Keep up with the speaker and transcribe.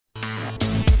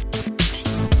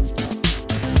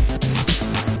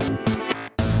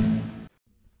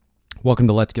Welcome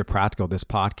to Let's Get Practical, this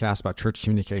podcast about church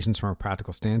communications from a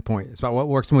practical standpoint. It's about what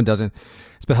works and what doesn't.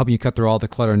 It's about helping you cut through all the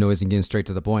clutter and noise and getting straight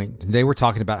to the point. Today we're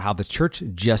talking about how the church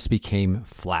just became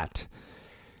flat.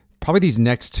 Probably these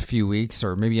next few weeks,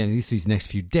 or maybe at least these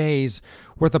next few days,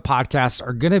 worth of podcasts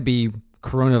are going to be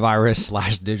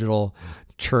coronavirus/digital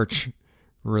church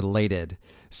related.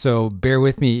 So bear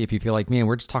with me if you feel like, man,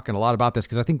 we're just talking a lot about this,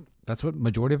 because I think that's what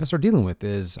majority of us are dealing with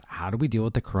is how do we deal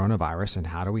with the coronavirus and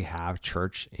how do we have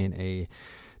church in a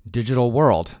digital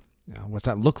world? What's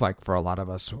that look like for a lot of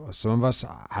us? Some of us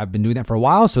have been doing that for a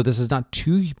while, so this is not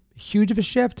too huge of a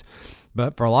shift.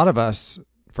 But for a lot of us,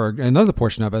 for another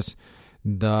portion of us,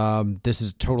 this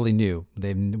is totally new.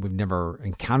 We've never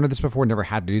encountered this before, never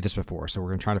had to do this before. So we're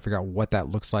going to try to figure out what that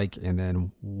looks like and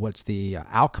then what's the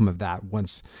outcome of that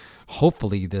once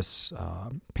hopefully this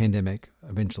pandemic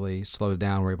eventually slows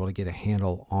down. We're able to get a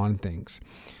handle on things.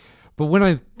 But when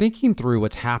I'm thinking through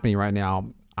what's happening right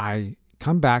now, I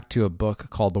come back to a book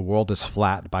called The World is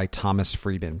Flat by Thomas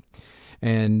Friedman.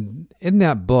 And in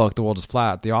that book, The World is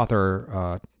Flat, the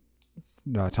author,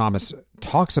 Thomas,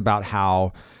 talks about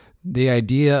how the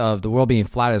idea of the world being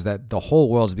flat is that the whole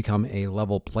world has become a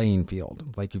level playing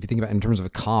field. Like if you think about it in terms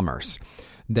of commerce,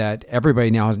 that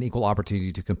everybody now has an equal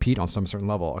opportunity to compete on some certain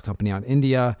level. A company out in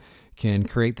India can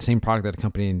create the same product that a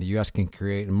company in the US can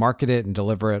create and market it and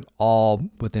deliver it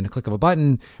all within a click of a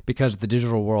button, because the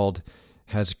digital world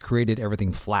has created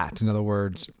everything flat. In other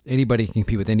words, anybody can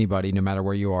compete with anybody no matter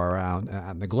where you are around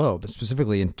the globe,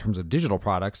 specifically in terms of digital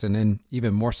products, and then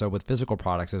even more so with physical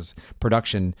products as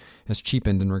production has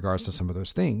cheapened in regards to some of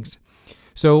those things.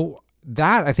 So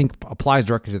that, I think, applies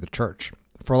directly to the church.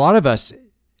 For a lot of us,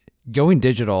 going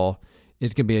digital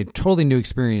is going to be a totally new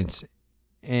experience.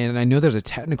 And I know there's a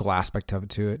technical aspect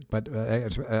to it, but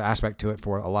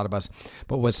for a lot of us.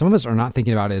 But what some of us are not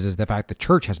thinking about is the fact the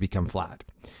church has become flat.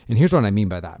 And here's what I mean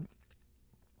by that.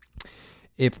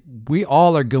 If we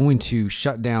all are going to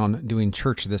shut down doing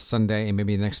church this Sunday and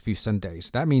maybe the next few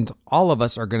Sundays, that means all of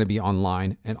us are going to be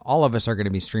online and all of us are going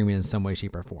to be streaming in some way,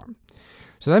 shape, or form.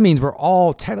 So that means we're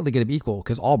all technically going to be equal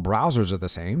because all browsers are the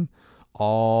same.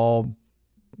 All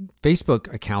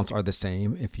Facebook accounts are the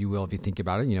same, if you will, if you think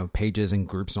about it, pages and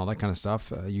groups and all that kind of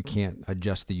stuff. You can't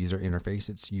adjust the user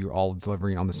interface. You're all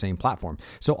delivering on the same platform.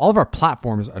 So all of our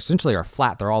platforms essentially are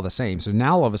flat. They're all the same. So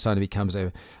now all of a sudden it becomes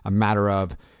a matter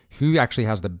of who actually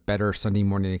has the better Sunday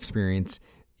morning experience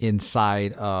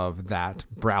inside of that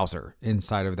browser,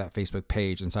 inside of that Facebook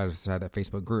page, inside of that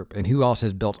Facebook group, and who else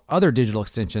has built other digital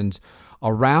extensions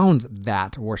around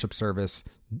that worship service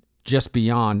just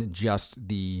beyond just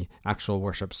the actual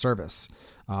worship service.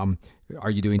 Are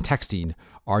you doing texting?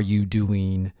 Are you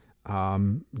doing,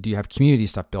 do you have community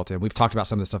stuff built in? We've talked about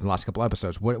some of this stuff in the last couple of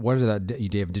episodes. Do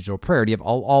you have digital prayer? Do you have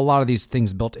a lot of these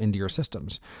things built into your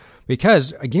systems?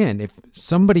 Because again, if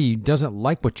somebody doesn't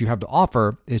like what you have to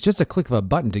offer, it's just a click of a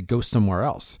button to go somewhere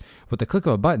else. With the click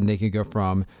of a button, they can go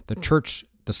from the church,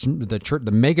 the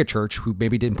mega church, who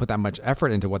maybe didn't put that much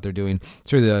effort into what they're doing,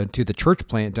 to the church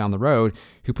plant down the road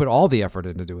who put all the effort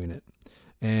into doing it.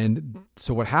 And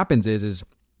so what happens is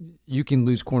you can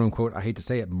lose, quote unquote, I hate to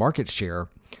say it, market share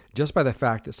just by the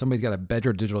fact that somebody's got a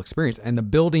better digital experience, and the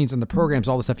buildings and the programs,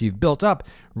 all the stuff you've built up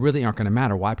really aren't going to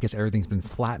matter. Why? Because everything's been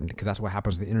flattened, because that's what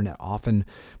happens with the internet.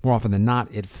 More often than not,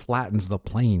 it flattens the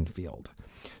playing field.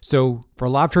 So for a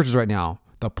lot of churches right now,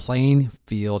 the playing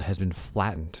field has been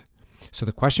flattened. So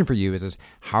the question for you is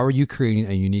how are you creating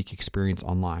a unique experience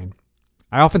online?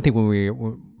 I often think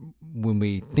when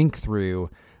we think through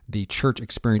the church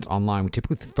experience online, we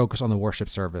typically focus on the worship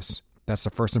service. That's the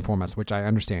first and foremost, which I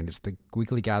understand. It's the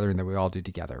weekly gathering that we all do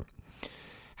together.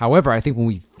 However, I think when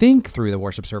we think through the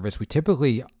worship service, we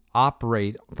typically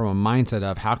operate from a mindset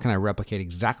of how can I replicate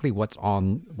exactly what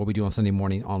we do on Sunday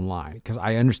morning online? Because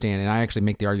I understand, and I actually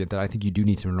make the argument that I think you do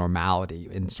need some normality,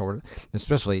 and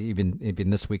especially even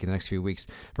this week and the next few weeks,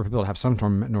 for people to have some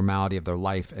normality of their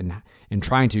life, and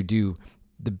trying to do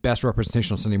the best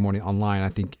representation of Sunday morning online, I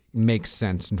think makes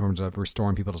sense in terms of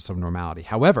restoring people to some normality.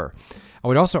 However, I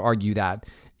would also argue that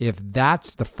if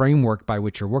that's the framework by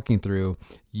which you're working through,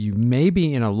 you may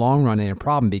be in a long run in a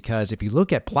problem, because if you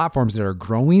look at platforms that are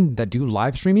growing that do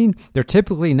live streaming, they're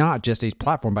typically not just a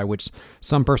platform by which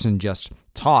some person just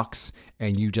talks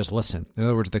and you just listen. In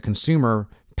other words, the consumer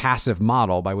passive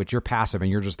model by which you're passive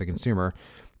and you're just the consumer,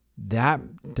 that's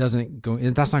not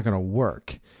going to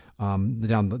work down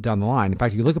the line. In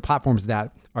fact, if you look at platforms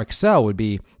that excel, would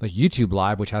be like YouTube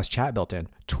Live, which has chat built in,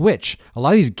 Twitch, a lot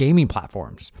of these gaming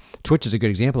platforms. Twitch is a good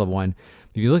example of one.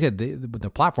 If you look at the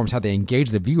platforms, how they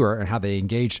engage the viewer and how they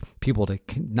engage people to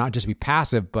not just be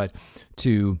passive, but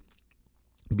to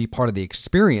be part of the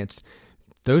experience,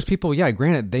 those people, yeah,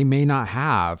 granted, they may not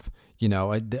have,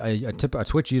 a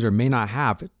Twitch user may not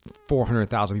have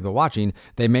 400,000 people watching.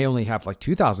 They may only have like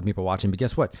 2,000 people watching, but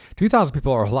guess what? 2,000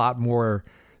 people are a lot more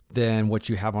than what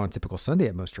you have on a typical Sunday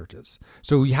at most churches.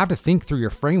 So you have to think through your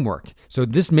framework. So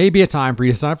this may be a time for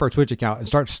you to sign up for a Twitch account and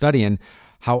start studying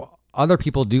how other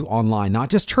people do online, not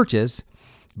just churches,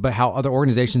 but how other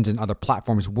organizations and other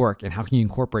platforms work, and how can you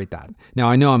incorporate that? Now,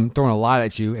 I know I'm throwing a lot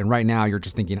at you, and right now you're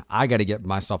just thinking, I got to get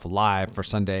myself live for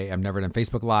Sunday. I've never done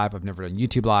Facebook Live. I've never done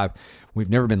YouTube Live. We've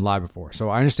never been live before. So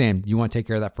I understand you want to take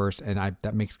care of that first, and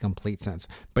that makes complete sense.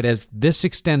 But as this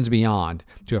extends beyond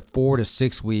to a 4 to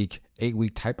 6 week, 8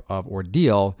 week type of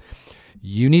ordeal,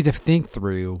 you need to think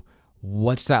through,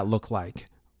 what's that look like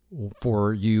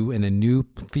for you in a new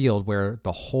field where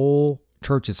the whole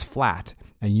church is flat,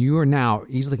 and you are now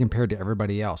easily compared to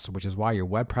everybody else, which is why your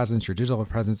web presence, your digital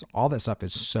presence, all that stuff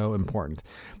is so important.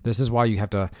 This is why you have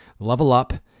to level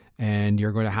up, and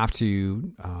you're going to have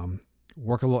to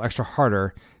work a little extra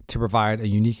harder to provide a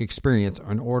unique experience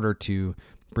in order to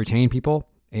retain people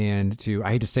and to,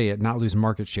 I hate to say it, not lose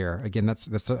market share. Again, that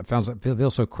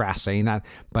feels so crass saying that,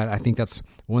 but I think that's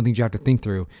one thing you have to think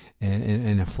through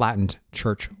in a flattened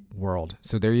church world.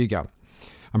 So there you go.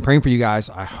 I'm praying for you guys.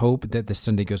 I hope that this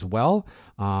Sunday goes well.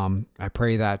 I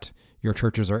pray that your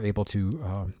churches are able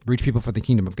to reach people for the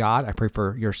kingdom of God. I pray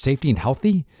for your safety and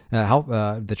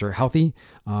that you're healthy,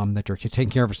 that you're taking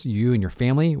care of you and your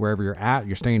family wherever you're at.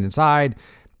 You're staying inside.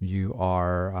 You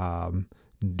are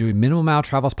doing minimal amount of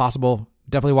travel as possible.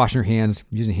 Definitely washing your hands,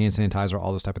 using hand sanitizer,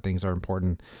 all those type of things are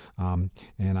important.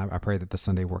 And I pray that this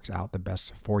Sunday works out the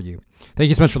best for you. Thank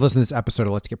you so much for listening to this episode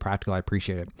of Let's Get Practical. I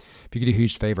appreciate it. If you could do a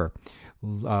huge favor,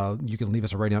 you can leave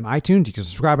us a rating on iTunes. You can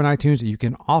subscribe on iTunes. You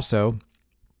can also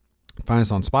find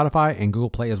us on Spotify and Google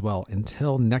Play as well.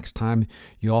 Until next time,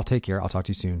 you all take care. I'll talk to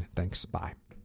you soon. Thanks. Bye.